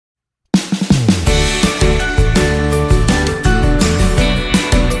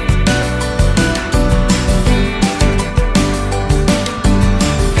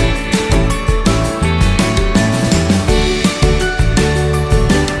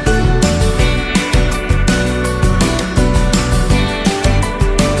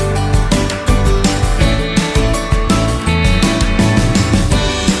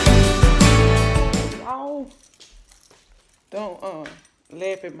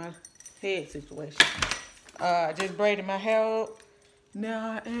my head situation. I just braided my hair up.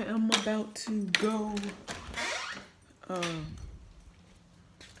 Now I am about to go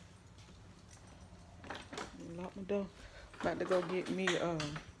lock my door. About to go get me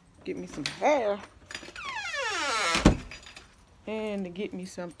some hair and to get me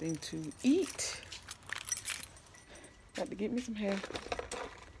something to eat. About to get me some hair.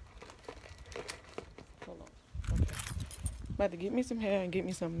 Hold on. Okay. About to get me some hair and get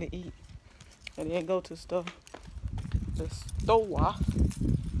me something to eat. And then go to the store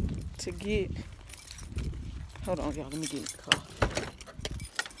to get. Hold on, y'all. Let me get in the car.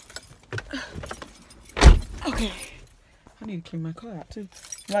 Okay. I need to clean my car out too.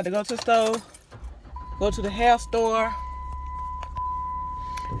 I'm about to go to the store, go to the hair store,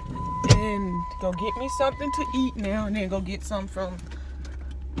 and go get me something to eat now, and then go get some from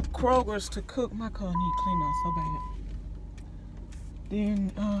Kroger's to cook. My car need clean out so bad.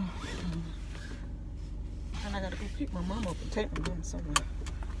 Then and I gotta go pick my mom up and take my mom somewhere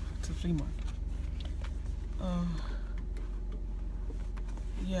to the flea market.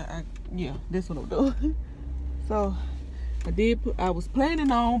 Yeah, this what I'm doing. So I was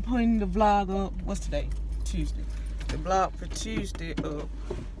planning on putting the vlog up. What's today? Tuesday. The vlog for Tuesday up.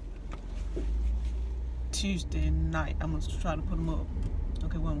 Tuesday night. I'm gonna try to put them up.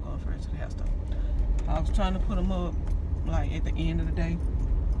 Okay, well, I'm going first to the house though. I was trying to put them up like at the end of the day,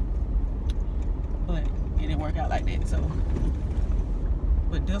 but it didn't work out like that. So,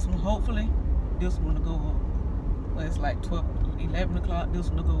 but this one, hopefully, this one will go up. Well, it's like 11 o'clock. This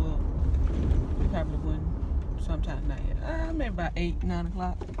one will go up. Probably wouldn't. Sometime night. Maybe about 8, 9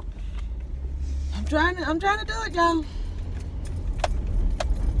 o'clock. I'm trying to do it, y'all.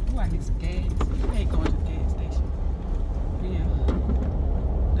 Oh, I need some gas. I hate going to the gas station. But yeah,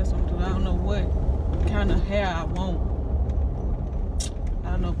 that's what I'm doing. I don't know what kind of hair I want. I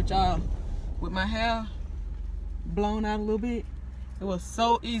don't know, but y'all, with my hair blown out a little bit, it was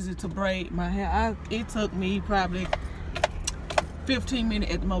so easy to braid my hair. It took me probably 15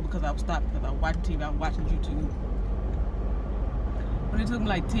 minutes at the most because I was stopping because I was watching TV, I was watching YouTube. But it took me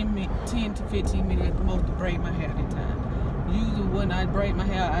like 10 to 15 minutes at the most to braid my hair at that time. Usually when I braid my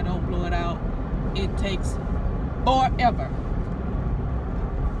hair, I don't blow it out. It takes forever.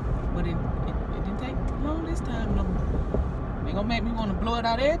 But it didn't take long this time. No. They're gonna make me want to blow it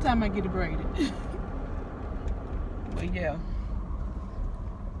out every time I get it braided. But yeah.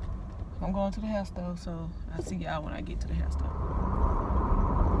 I'm going to the hair store, so I'll see y'all when I get to the hair store.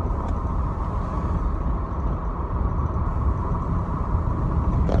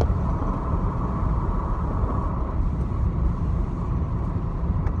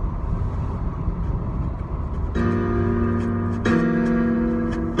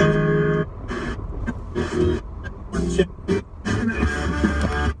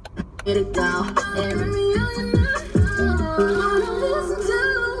 Let it go.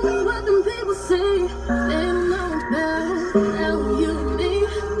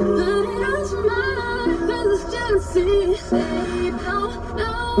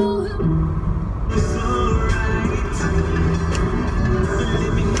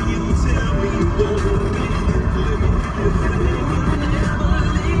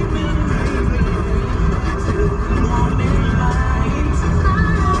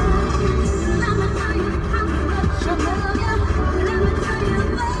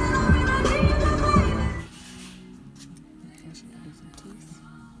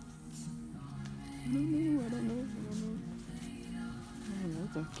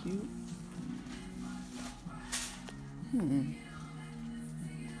 So cute. I don't know.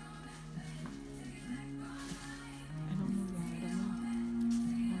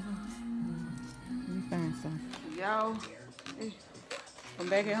 Let me find some. Y'all, I'm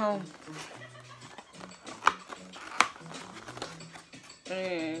back at home.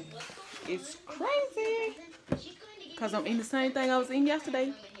 And it's crazy. Because I'm eating the same thing I was eating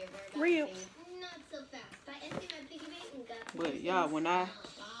yesterday. Ribs. But y'all, when I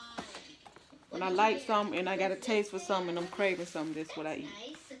like something and I got a taste for something and I'm craving something, that's what I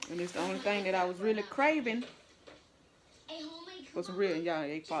eat. And it's the only thing that I was really craving was real. Y'all,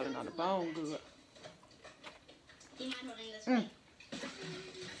 they falling on the bone good.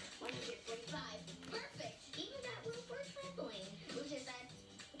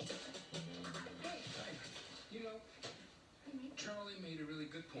 Charlie made a really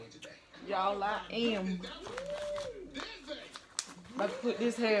good point today. Y'all, I am about to put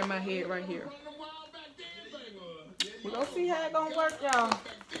this hair in my head right here. We're gonna see how it gonna work, y'all.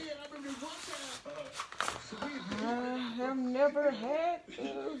 I have never had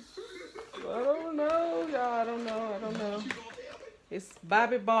this. I don't know, y'all. I don't know. It's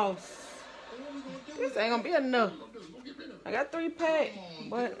Bobby Boss. This ain't gonna be enough. I got 3 packs,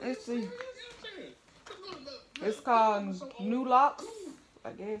 but let's see. It's called New Locks,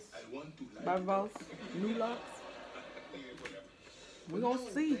 I guess. Bobby Boss, New Locks. We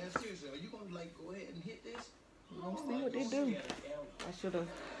gonna see. We gonna see what they do. I should have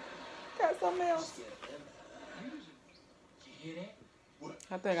got something else.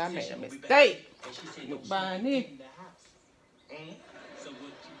 I think I made a mistake with buying it.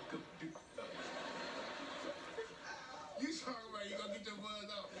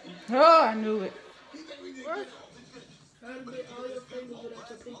 Oh, I knew it.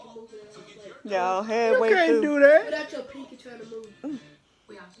 Y'all halfway You can't through. do that. Without your pinky trying to move.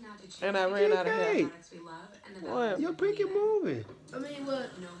 And I ran out of hair. What? Your pinky moving. I mean, what?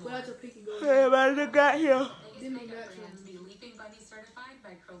 Without your pinky going. Everybody that got here.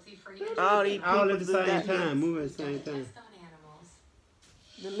 All these All people at the that same got here. time. Moving at the same time.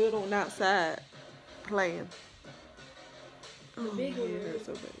 The little one outside playing. The big one. Yeah, that's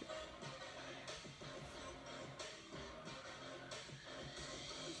so bad.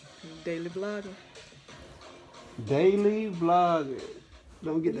 Daily vlogger. Daily vlogger.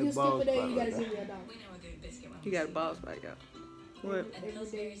 Don't get If you that skip ball a day, spot you gotta right give there. me $1. You got a ball spot, y'all. What? Every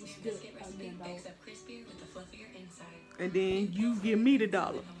day you skip, I get $1. And then you give me the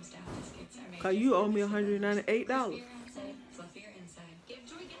 $1. Cause you owe me $198.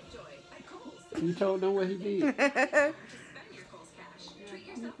 You told them what he did. I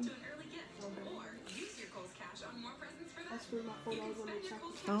spent my $4 on that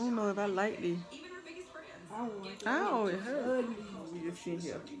chocolate. I don't know if I like these. I don't like it. I always heard. Ugly. We just sitting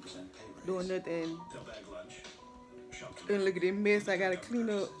here doing nothing. And look at this mess I gotta clean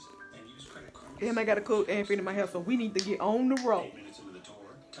up. And I gotta cook and finish my hair. So we need to get on the road.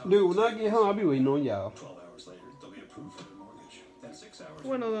 Dude, when I get home, I'll be waiting on y'all.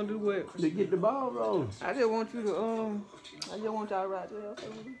 What am I gonna do with? To get the ball rolling. I just want you to I just want y'all right there.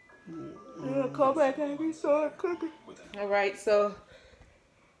 Yeah, come back and we start cooking. Alright, so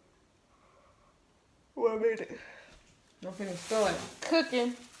 1 minute. I'm finna start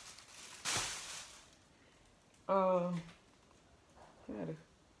cooking. I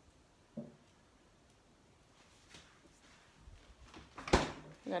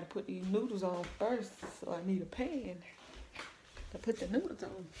gotta put these noodles on first, so I need a pan to put the noodles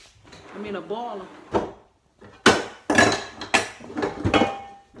on. I mean a boiler.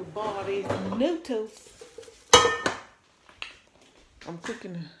 To boil these noodles. I'm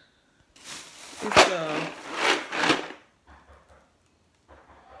cooking this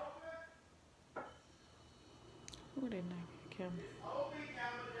what is that camera?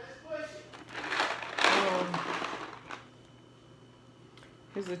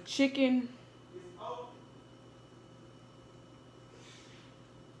 There's a chicken.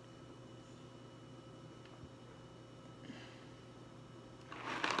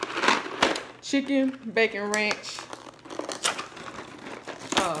 Chicken bacon ranch.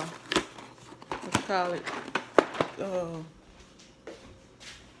 What you call it?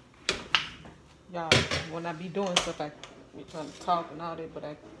 Y'all, when I be doing stuff, I be trying to talk and all that, but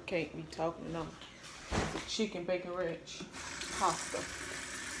I can't be talking. No, it's a chicken bacon ranch pasta.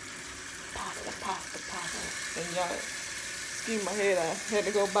 Pasta. And y'all, excuse my head, I had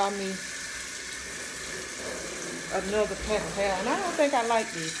to go buy me another pack of hair, and I don't think I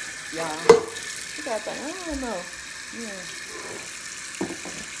like this, y'all. You gotta think, I don't know. Yeah.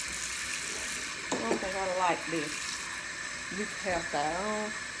 I don't think I like this hairstyle.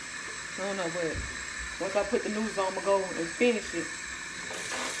 I don't know, but once I put the noodles on, I'm gonna go and finish it.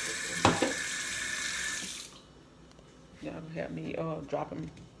 Y'all help me dropping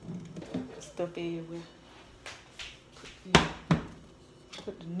stuff everywhere.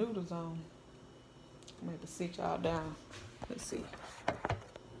 Put the noodles on. I'm gonna have to sit y'all down. Let's see.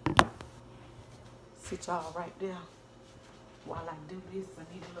 Sit y'all right there. While I do this, I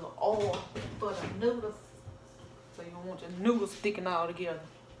need a little oil for the noodles. So you don't want your noodles sticking all together.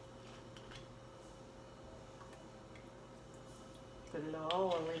 Put a little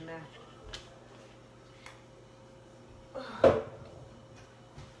oil in there.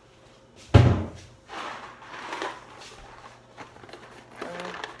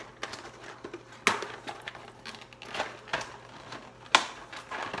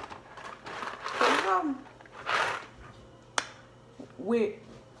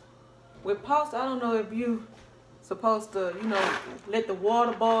 With pasta, I don't know if you supposed to, you know, let the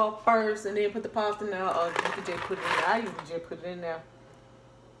water boil first and then put the pasta in there, or you could just put it in there. I usually just put it in there.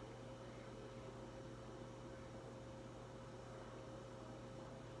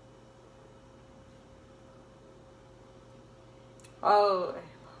 Oh,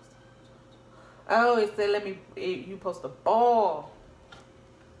 it said you supposed to boil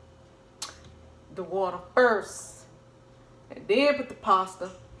the water first, and then put the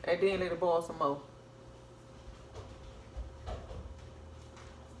pasta, and then let it boil some more.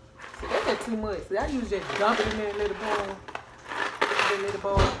 See, that's just too much. See, I usually just dump it in there and let it boil. Then let it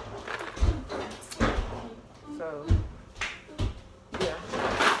boil. So, yeah.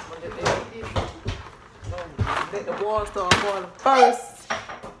 Let the water start boiling first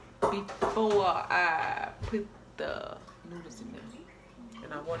before I put the noodles in there.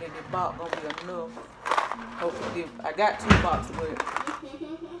 And I wanted the box gonna be enough. Hopefully, I got 2 boxes, but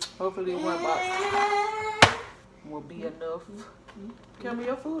hopefully 1 box will be enough. Carry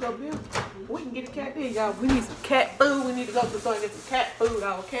your food up here. We can get the cat there, y'all. We need some cat food. We need to go to the store and get some cat food.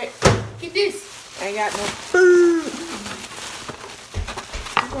 Our cat. Get this. Ain't got no food.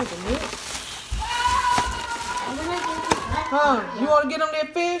 Huh? You want to get them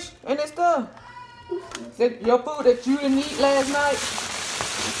that fish and that stuff? That your food that you didn't eat last night?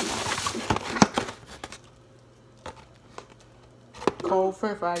 Cold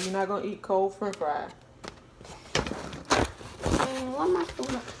french fry. You're not going to eat cold french fry.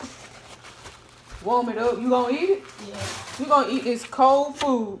 Warm it up. You going to eat it? Yeah. You going to eat this cold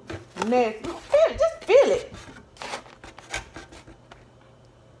food. Nasty. Just feel it.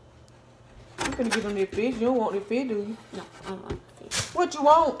 You finna get on that fish. You don't want that fish, do you? No, I don't want fish. What you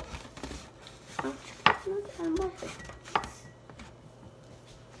want? I don't want fish.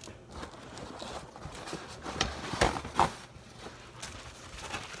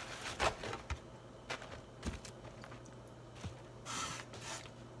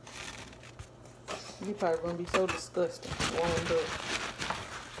 You probably gonna be so disgusting. Warmed up.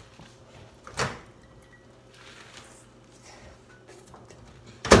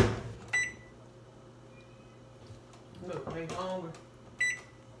 Look, I ain't hungry.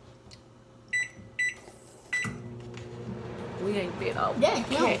 We ain't bit off Yeah,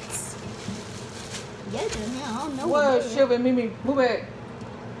 cats. Yeah, I don't know. What, Shiva and Mimi? Move back.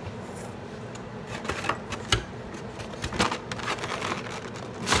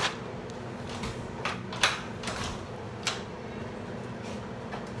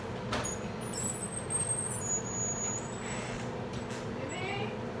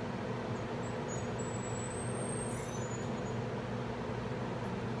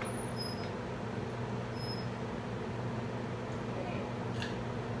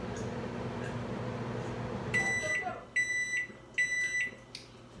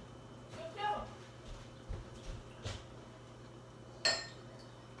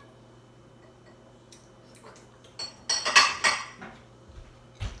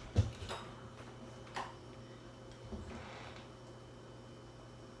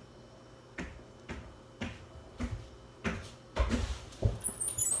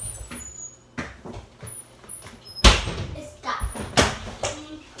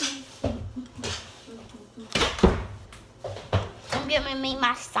 Get me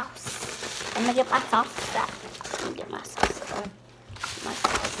my sauce. I'm gonna get my sauce out. I'm gonna get my sauce out. My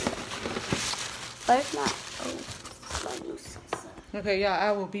sauce. Where's my new sauce? Okay, y'all,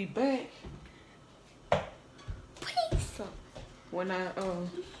 I will be back. Please. So, when I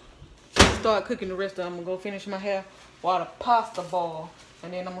start cooking the rest of it, I'm gonna go finish my hair while the pasta boil,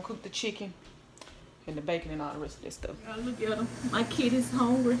 and then I'm gonna cook the chicken and the bacon and all the rest of this stuff. Y'all look at him. My kid is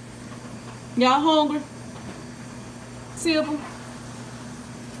hungry. Y'all hungry? Silver.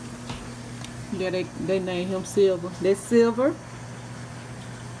 Yeah, they named him Silver. That's Silver.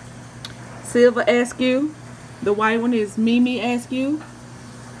 Silver Askew. The white one is Mimi Askew.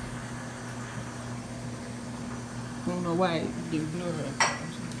 I don't know why it did blur.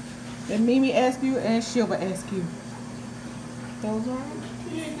 That's Mimi Askew and Silver Askew. Those are right?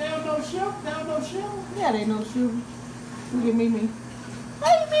 You ain't down no shelf, down no shelf. Yeah, they know Silver. Look at Mimi.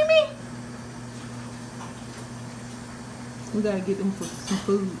 Hey, Mimi. We gotta get them for some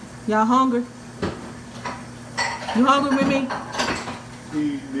food. Y'all hungry? You hungry with me?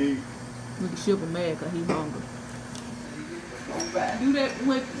 Feed me. Look at Silver mad because he hungry. Do that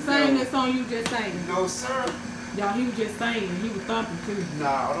with saying that song you just sang. No, sir. Y'all, he was just saying. He was thumping too.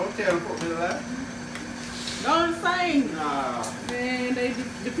 Nah, don't tell him put me alive. Don't sing. Nah. Man,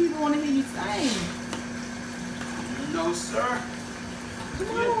 the people want to hear you sing. No, sir.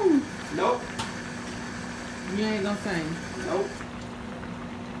 Come on. Nope. You ain't gonna sing. Nope.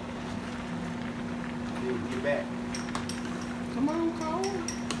 Get back. Come on, Cole.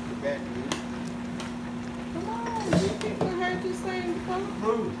 Get back, dude. Come on. You think I heard you sing before?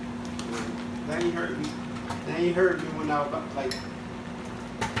 Move. They ain't hurt me. They ain't hurt me when I was about, like,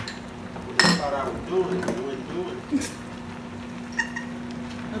 when they thought I was doing it. I wasn't doing it.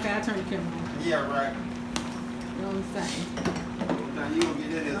 Okay, I turn the camera on. Yeah, right. You know what I'm saying? Now you gonna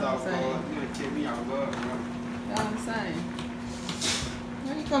get that off guard. Same. You gonna kick me off guard, bro. You know what I'm saying?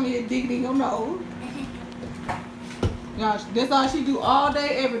 Now you come here digging in your nose. Y'all, that's all she do all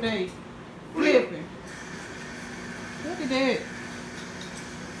day, every day. Flipping. Look at that.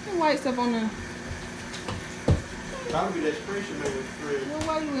 That white stuff on there. Probably that expression made it spread. Well,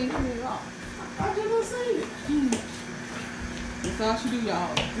 why you ain't clean it off? I just don't see it. That's all she do,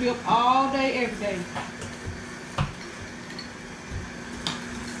 y'all. Flip all day, every day.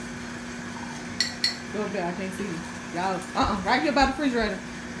 Go up there, I can't see you. Y'all, right here by the refrigerator.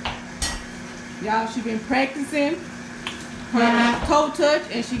 Y'all, she been practicing her toe touch,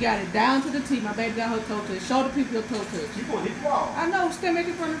 and she got it down to the T. My baby got her toe touch. Show the people your toe touch. You gonna hit the wall. I know, stand back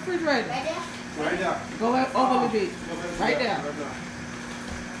in front of the refrigerator. Right there? Right there. Go up over a little bit. Right there. Right there.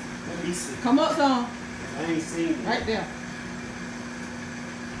 Let me see. Come up some. I ain't seen it. Right there.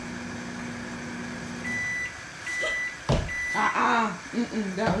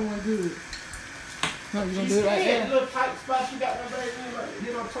 That one was good. No, you gonna do it right there. Little tight spot you got my baby in, like,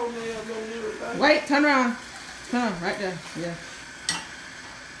 you know, toenails on everything. Wait, turn around. Turn, right there. Yeah.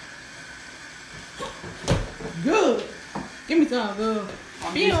 Good. Give me some, good. I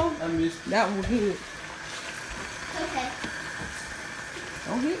missed That one was good. Okay.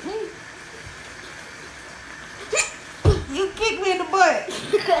 Don't hit me. You kicked me in the butt.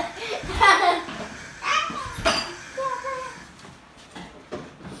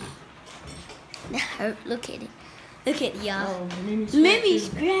 That hurt. Look at it. Look at y'all. Oh, Mimi Mimi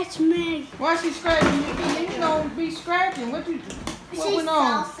scratched scratched me. Why she scratching me? You don't be scratching. What She went saw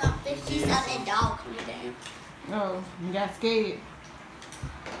on? something. She saw that dog coming down. Oh, you got scared.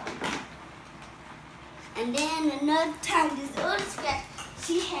 And then another time, this other scratch,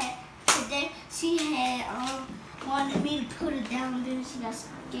 she had wanted me to put it down. Then she got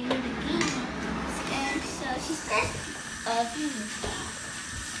scared again. And so she scratched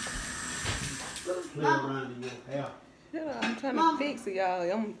Play around in your hair. Yeah, I'm trying Mom. to fix it, y'all.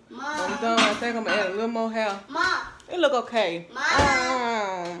 I'm Mom. done. I think I'm gonna add a little more hair. Mom. It look okay.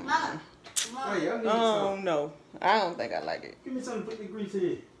 Mom. Mom. Hey, I need Oh some. no, I don't think I like it. Give me something to put the grease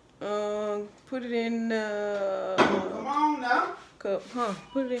in. Put it in Come on now. cup, huh?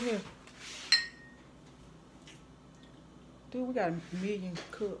 Put it in here. Dude, we got a million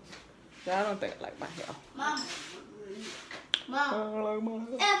cups. I don't think I like my hair. Mom. I Mom. don't like my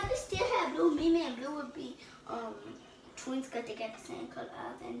hair. If we still have blue, Mimi and blue would be twins because they got the same color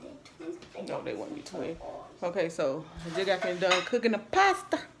eyes, and they twins. No, they wouldn't be twins. Okay, so I just got done cooking the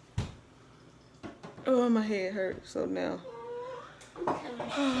pasta. Oh, my head hurts. So now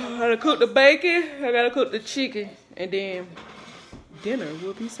I gotta cook the bacon. I gotta cook the chicken, and then dinner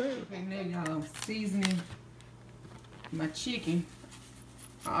will be served. Okay, now y'all, I'm seasoning my chicken.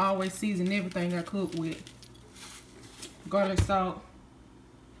 I always season everything I cook with garlic salt,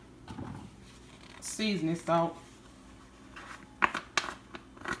 seasoning salt,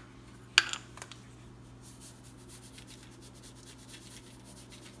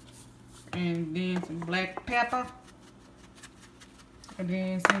 and then some black pepper, and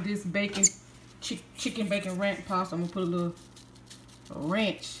then some this bacon, chicken bacon ranch pasta. I'm gonna put a little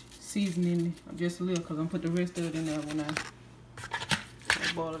ranch seasoning, just a little, cause I'm gonna put the rest of it in there when I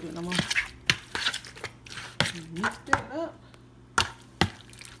boil it. I'm gonna mix that up,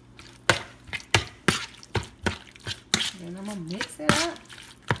 and I'm gonna mix it up.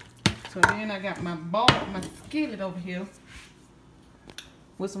 So then I got my bowl, my skillet over here,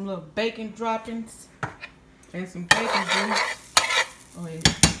 with some little bacon droppings and some bacon grease. Oh yeah,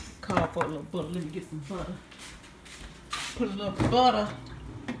 call for a little butter. Let me get some butter. Put a little butter.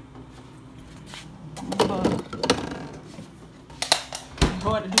 It's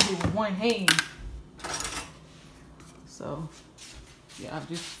hard to do it with one hand. So yeah,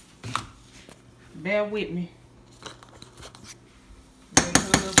 just bear with me. Put a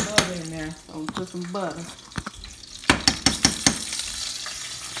little butter in there. So I'm gonna put some butter.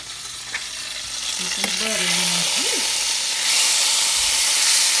 Some butter in there.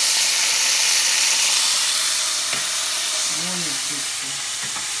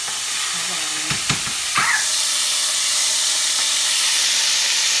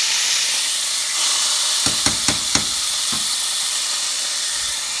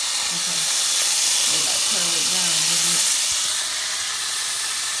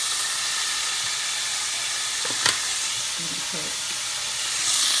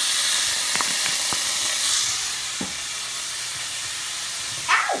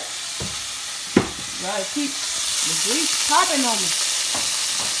 Gotta keep the grease popping on me.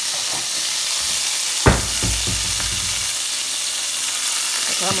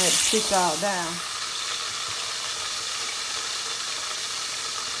 So I'm gonna have to stick y'all down.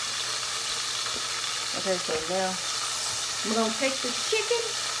 Okay, so now I'm gonna take the chicken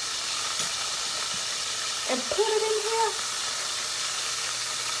and put it in here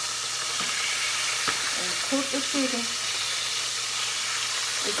and cook the chicken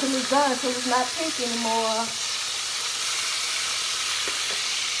until it's done, until it's not pink anymore.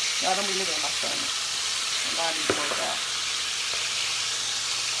 Y'all don't be looking at my stomach. My body's worked out.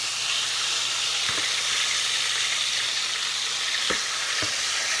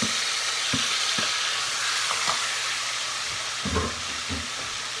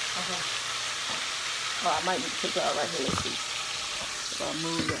 Oh, I might need to put y'all right here. Let's see. If I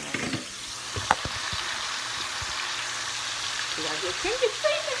move that. See right here. Can you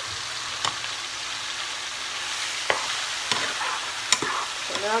see me?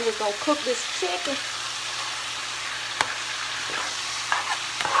 So now I'm just gonna cook this chicken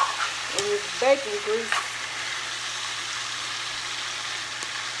in this bacon grease.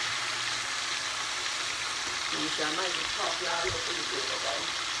 Let me see. I might just talk y'all a little bit,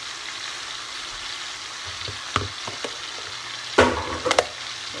 okay?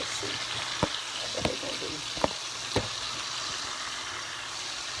 Let's see what they're gonna do.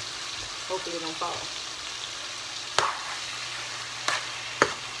 Hopefully it don't fall.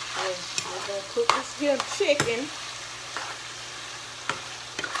 And we're gonna cook this here chicken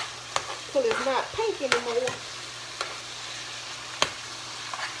till it's not pink anymore.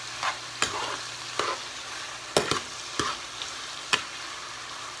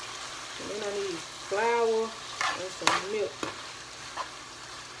 And then I need flour and some milk.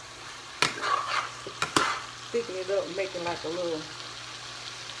 Thicken it up, making like a little,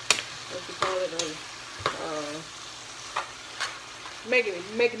 what you call it,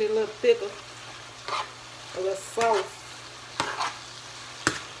 making it a little thicker, a little sauce.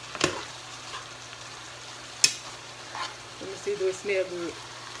 Let me see, do it smell good?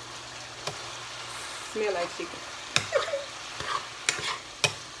 Smell like chicken.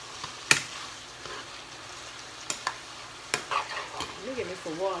 Let me get me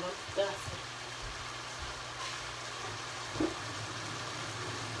some water. That's it.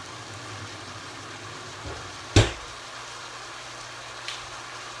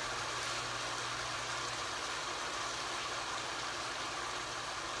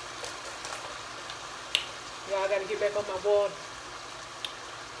 Y'all gotta get back on my water.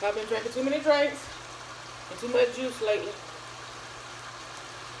 I've been drinking too many drinks and too much juice lately.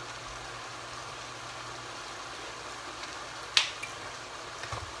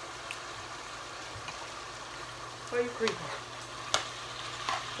 Why you creeping?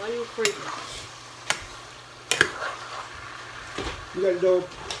 Why you creeping? You got the door.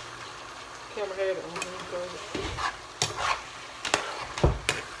 Camera had it on.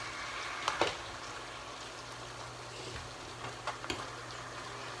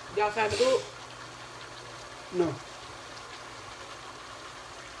 Y'all found the book? No.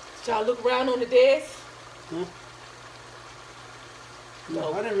 Did y'all look around on the desk? Huh?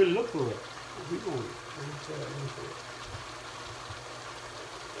 No, I didn't really look for it. We going to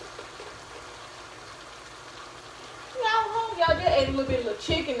Y'all just ate a little bit of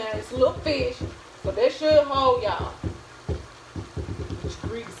chicken now. It's a little fish, but that should hold y'all.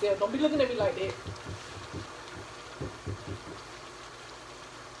 Greedy self. Don't be looking at me like that.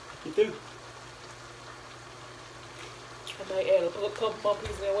 You do? I might add a couple more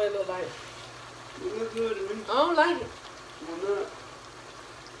pieces in what it look like. You look good to me. I don't like it. Why not?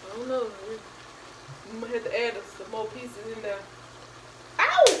 I don't know. You might have to add some more pieces in there.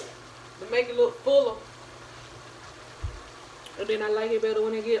 Ow! To make it look fuller. And then I like it better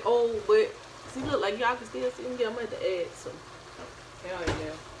when it get old, but see, look, like y'all can still see me. I might have to add some. Hell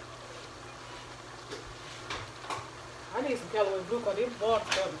yeah. I need some Callaway Blue because this water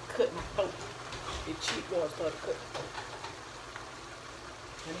started cutting my throat. The cheap water started cutting my throat.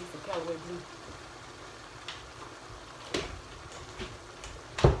 I need some Callaway Blue.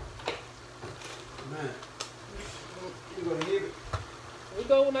 Man, you gonna hit it? We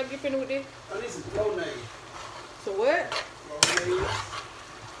go when I get finished with this. I need some clonase. So what? Clonase.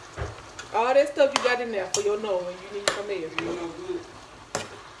 All that stuff you got in there for your nose when you need some air. You know good.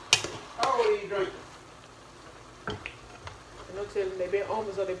 How old are you drinking? And I'm telling you, they been on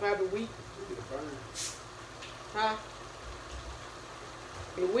me, so they probably weak. Huh?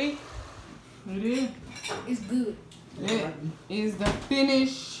 They weak? It is. It's good. It is the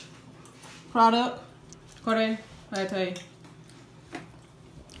finished product. Corey, I tell you.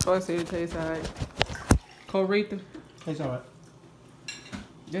 Corey said it tastes alright. Corita. It's alright.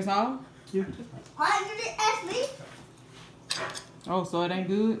 That's all? Yeah. Why did it ask me? Oh, so it ain't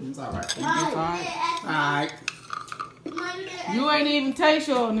good? It's alright. It's alright. Alright. You ain't even taste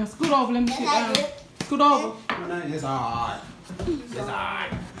yours. Now scoot over, let me sit down. Scoot over. It's alright. It's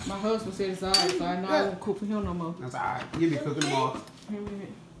alright. My husband said it's alright, so I know I won't cook for him no more. That's alright. You be cooking them all.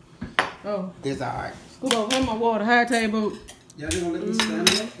 Oh, It's alright. scoot over. Hand my water. High table. Y'all just gonna let me stand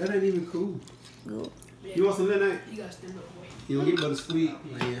up? That ain't even cool. Good. You want some lemonade? You gotta stand up, boy. You don't get but a squeeze?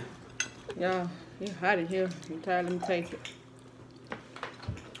 Yeah. Y'all, it's hot in here. I'm tired. Let me taste it.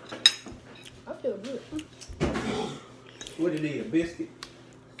 I feel good. What do you need? A biscuit?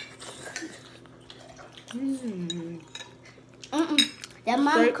 That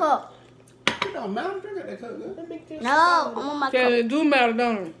mama cup. It don't matter. Drink out that cup, girl. No, I want my Yeah, cup. it do matter,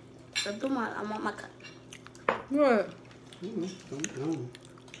 don't it? I want my cup. What?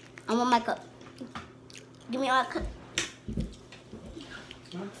 I want my cup. Give me my cup.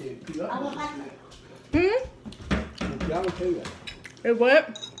 I want my cup. Hmm? Y'all will tell you that. It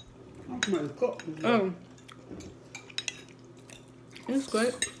what? I'm the cup. Oh. It's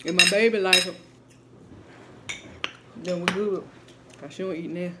great. And my baby like it. Then we good. Cause she don't eat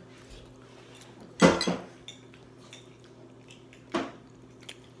now.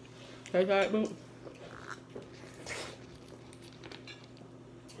 Taste like boo.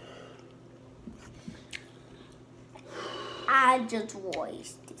 I just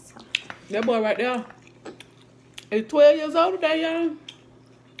wasted something. That boy right there is 12 years old today, y'all.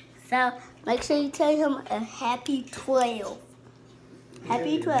 So make sure you tell him a happy 12.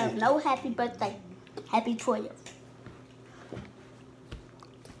 Happy 12. No happy birthday. Happy 12.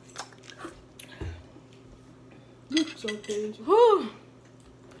 So crazy. Whew.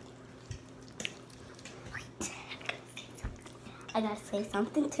 I gotta say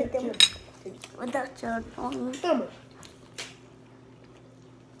something to them without your phone. Summer.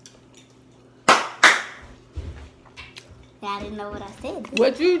 Yeah, I didn't know what I said.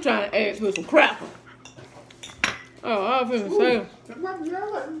 What you trying to ask for some crap? Oh, I was finna say.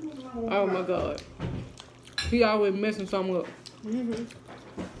 Oh my God. He always messing something up.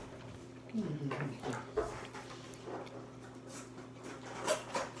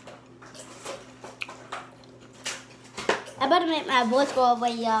 I better make my voice go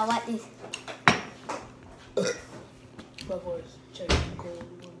away, y'all. What this? My voice changed to cold.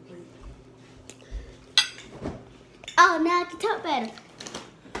 Oh, now I can talk better.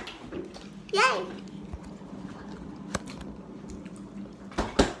 Yay!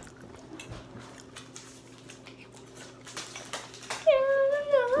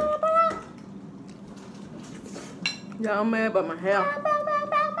 Yeah, I'm mad about my hair.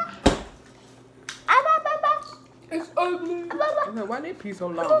 It's ugly. Okay, why that piece so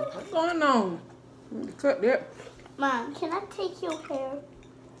long? What's going on? Let me cut that. Mom, can I take your hair?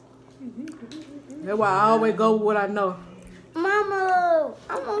 That's why I always go with what I know. Mama,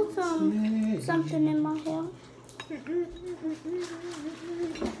 I want something in my hair.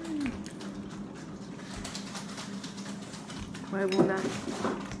 Maybe when I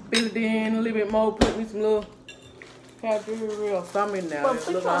fill it in a little bit more, put me some little hair jewelry or something in there. Well, It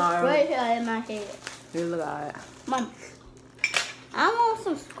put look some alright. straight hair in my hair. It look alright. Mom, I want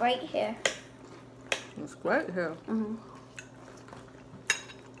some straight hair. It's great hair.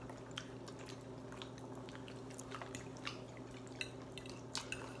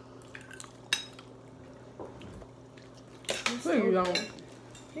 So you don't.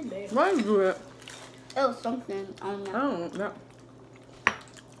 Why you do it? It was something on I there. don't know.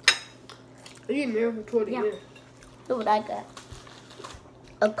 You been there for 20 Yeah. years. Look what I got.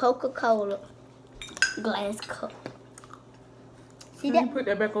 A Coca-Cola glass cup. See You that? put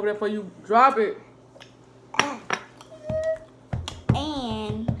that back over there before you drop it.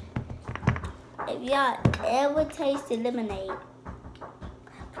 And if y'all ever tasted lemonade,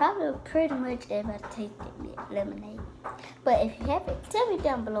 probably pretty much everybody tasted lemonade. But if you haven't, tell me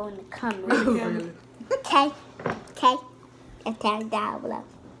down below in the comments. Really? Okay. And tell me down below.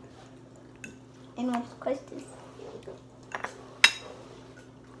 Any more questions?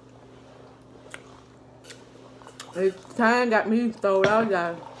 This time got me stole out,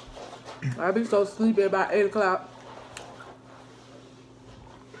 y'all. I be so sleepy about 8 o'clock.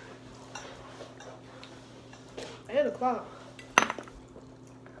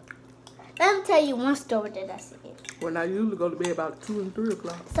 Let me tell you one story that I said. When I usually go to bed about 2 and 3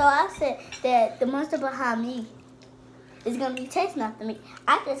 o'clock. So I said that the monster behind me is gonna be chasing after me.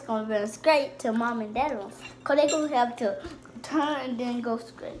 I just gonna run straight to mom and dad's room. Cause they gonna have to turn and then go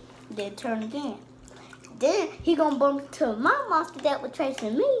straight. Then turn again. Then he gonna bump to my monster that was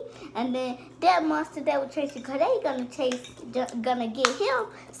chasing me, and then that monster that was chasing, cause they gonna get him.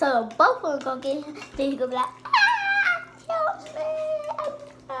 So both of them gonna get him. Then he gonna be like, ah, help me.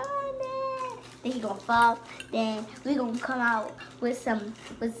 then he gonna fall. Then we gonna come out with some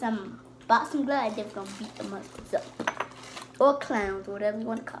boxing glove, and then we gonna beat the monsters up. Or clowns, or whatever you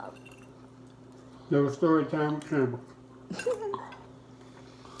wanna call it. There was story time with Campbell.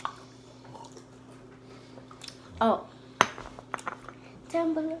 Oh.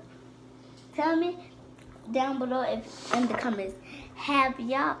 Tell me down below if in the comments, have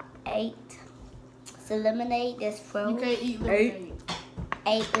y'all ate some lemonade that's frozen? You can't eat lemonade.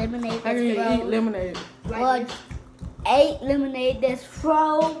 Ate lemonade How that's can you frozen? eat lemonade? Like, Or ate lemonade that's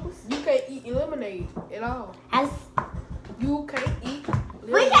frozen? you can't eat lemonade at all. You can't eat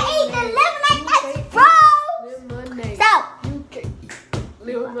lemonade. We can eat the lemonade You that's can't frozen! eat lemonade. So, You can't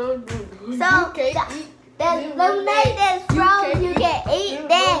lemonade. You So, can't eat the lemonade that's frozen, you can eat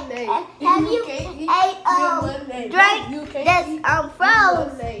that. Have you ate drink that's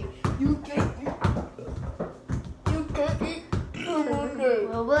frozen? You can't eat. You can't eat lemonade.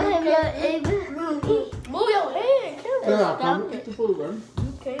 Well, what have you eaten? Move your hand, Yeah, Stop come it. eat the food, baby.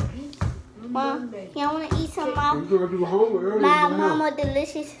 You can't eat Mom, lemonade. y'all want to eat some You of gonna do homework early my now. mama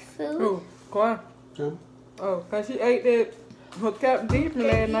delicious food? Who? Quan? Campbell. Oh, cause she ate that her Captain D from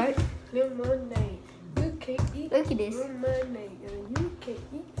last night. Lemonade. You can't eat Look at this. lemonade. And you can't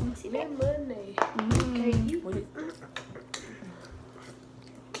eat See that? lemonade. You can't eat.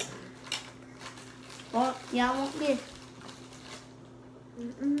 Well, y'all want this?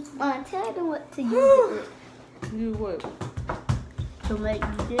 Tell them what to use it with You what? to make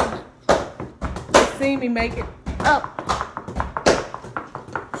this. You seen me make it. Oh.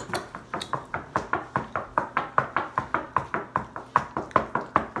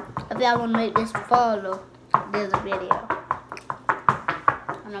 If y'all want to make this follow, there's a video.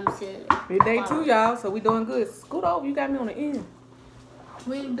 And I'm serious. It's day 2, y'all, so we doing good. Scoot over, you got me on the end.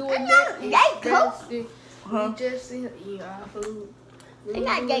 We ain't doing that. They cook. Huh? We just sit here eating our food. We They ain't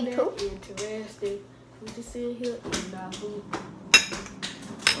got doing gay that cook. interesting. We just sit here eating our food.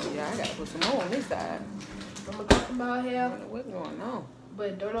 Oh, yeah, I gotta put some more on this side. I'm gonna talk about here, What's going on?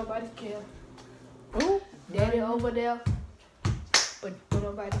 but don't nobody care. Ooh. Daddy over there, but don't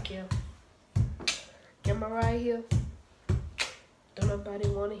nobody care. Camera right here, don't nobody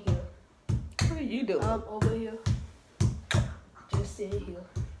wanna hear. What are you doing? I'm over here, just sitting here.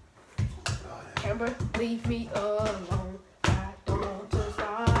 Camera, leave me alone. I don't want to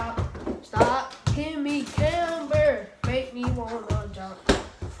stop. Stop, hit me, Camber. Make me wanna jump.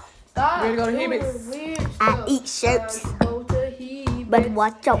 Stop. Ready to go to doing Hibbits? weird I stuff. eat shirts, Time to go to Hibbits. but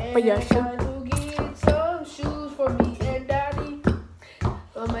watch out for your And shoes. time to get some shoes for me and Daddy.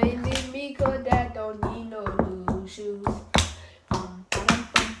 But may leave me 'cause Dad don't need no new shoes. Bum, ba-dum,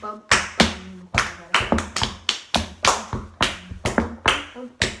 bum, bum, bum, bum, bum,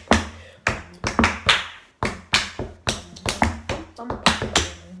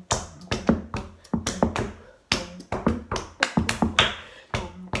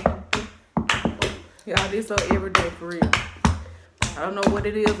 Y'all, this so everyday for real. I don't know what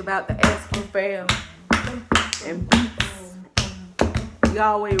it is about the Askew fam and beats. You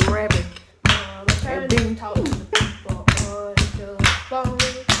always rapping. and being talk to the people on the phone,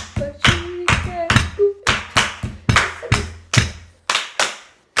 but you can't do it.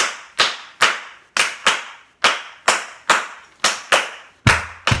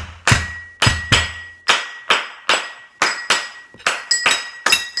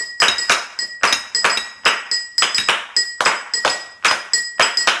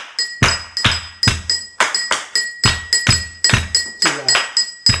 Too loud.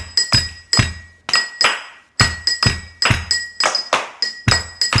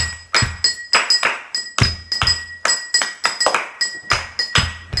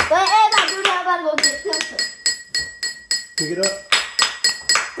 But everybody do that, I'm about to go get pizza. Pick it up.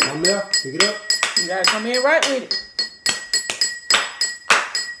 Come there. Pick it up. You gotta come in right with it.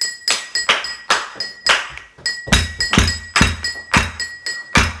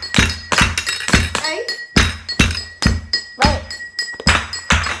 Hey. Right.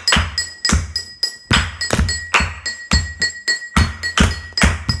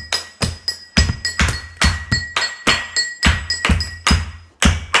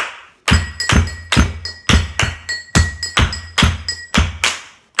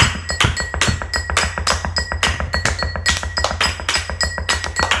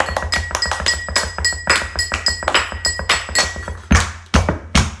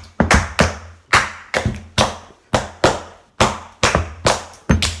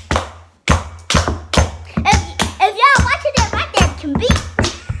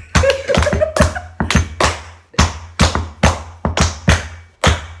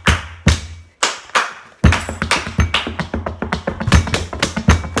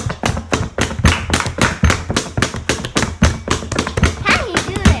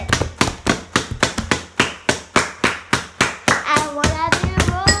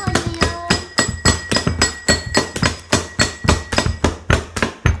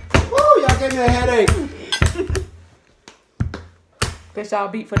 gave me a headache. That's y'all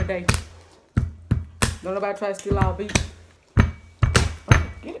beat for the day. Don't nobody try to steal our beat.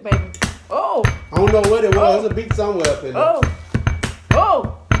 Get it, baby. Oh. I don't know what it was. There's a beat somewhere up in there. Oh.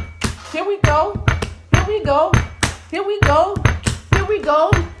 Oh. Here we go. Here we go. Here we go. Here we go.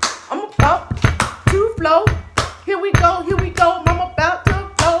 I'm about to flow. Here we go. Here we go. I'm about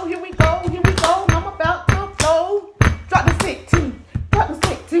to flow. Here we go. Here we go. I'm about to flow. Drop the 16. Drop the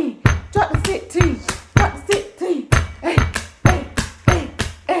 16. Drop the 16. Drop the 16. Hey, hey, hey,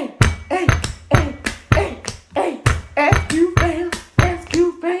 hey, hey, hey, hey, hey. Askew fam.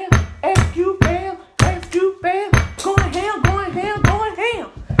 Askew fam. Askew fam. Askew fam. Going ham. Going ham. Going ham.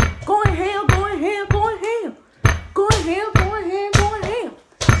 Going ham. Going ham. Going ham. Going ham. Going ham. Going ham.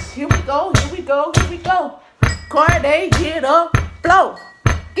 Here we go. Here we go. Here we go. Coy, they get up, flow.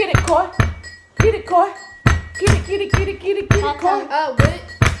 Get it, Coy. Get it, Coy. Get it, get it, get it, get it, get it, Coy. I went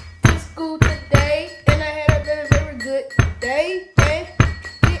to school today, and I had a very, very good day. And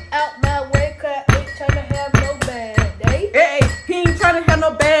get out my way, 'cause I ain't trying to have no bad day. Hey, he ain't trying to have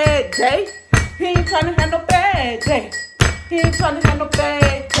no bad day. He ain't trying to have no bad day. He ain't trying to have no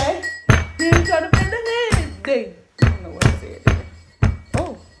bad day. He ain't trying to have his day. I don't know what I said there.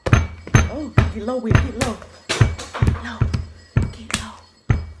 Oh, oh, get low with it, get low.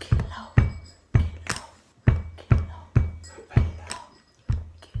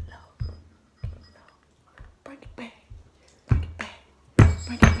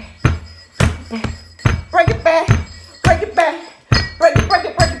 Break it back, break it back, break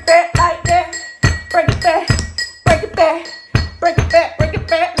it back like that. Break it back, break it back, break it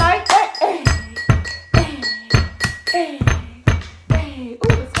back like that. Hey, hey, hey, hey. Ooh,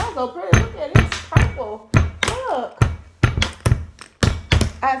 the sky's so pretty. Look at this purple. Look.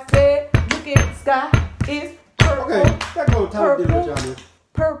 I said, look at the sky. It's purple. Okay, let's go talk to dinner, Johnny.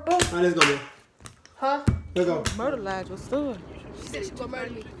 Purple. Now let's go, man. Huh? Let's go. Murderized your son. She said she gonna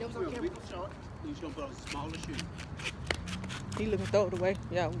murder me. That was on camera. He's gonna put on a smaller shoe. He looking throw it away.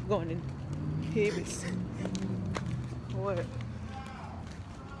 Yeah, we're going in heavies. What?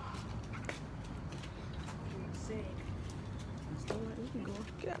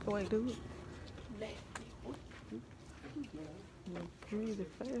 Get out the way, dude. Breathe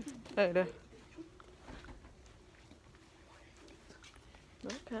it fast. Hey there.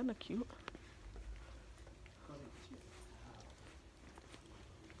 That's kind of cute.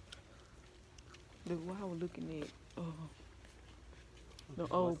 Dude, while I was looking at the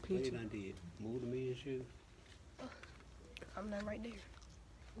old picture. I did. Move the man's shoe. I'm not right there.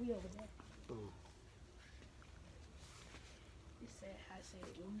 We over there. Oh. You said I said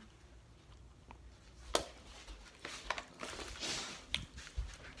it.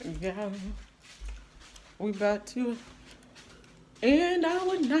 Yeah, we about to end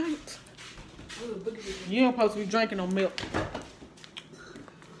our night. You don't supposed to be drinking no milk.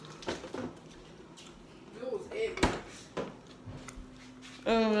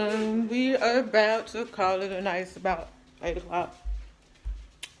 We are about to call it a night. It's about 8 o'clock.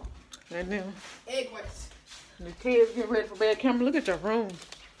 And then Egg whites. the kids get ready for bed. Cameron, look at your room.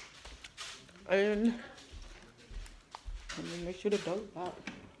 And let me make sure the door's locked.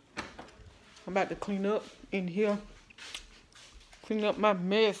 I'm about to clean up in here. Clean up my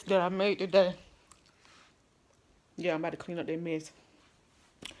mess that I made today. Yeah, I'm about to clean up that mess.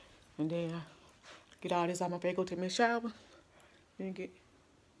 And then get all this out my face, go take me a shower. Then get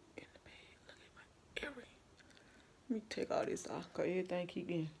in the bed. Look at my earring. Let me take all this off, because everything keep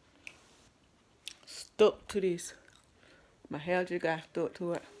getting stuck to this. My hair just got stuck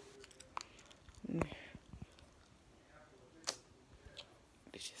to it.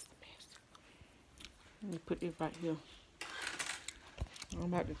 It's just a mess. Let me put this right here. I'm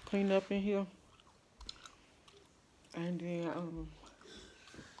about to clean up in here. And then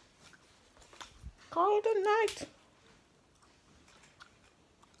call it a night.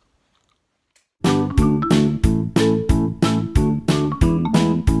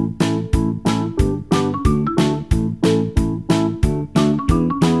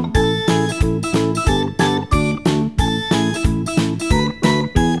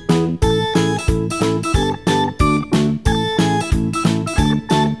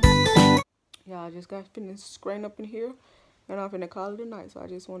 I just got finished spraying up in here, and I'm finna call it a night. So I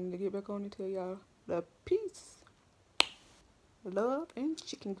just wanted to get back on and tell y'all the peace, love, and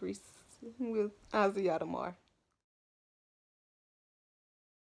chicken grease. I'll see y'all tomorrow.